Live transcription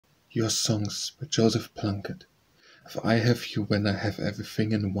Your Songs by Joseph Plunkett. If I have you when I have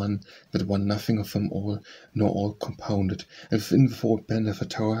everything in one, but one nothing of them all, nor all compounded, and within the vault band of a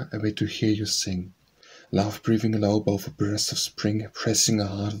tower I wait to hear you sing. Love breathing low above a breast of spring, pressing a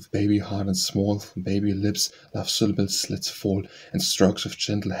heart with baby heart and small, from baby lips love-syllables slits fall, and strokes of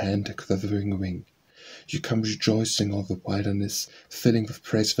gentle hand a quivering wing. You come rejoicing o'er the wilderness, filling with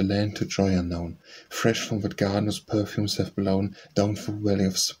praise the land to joy unknown, fresh from what garden whose perfumes have blown down through valley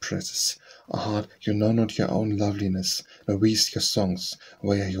of cypresses. A heart you know not your own loveliness, nor weave your songs,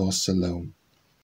 were yours alone.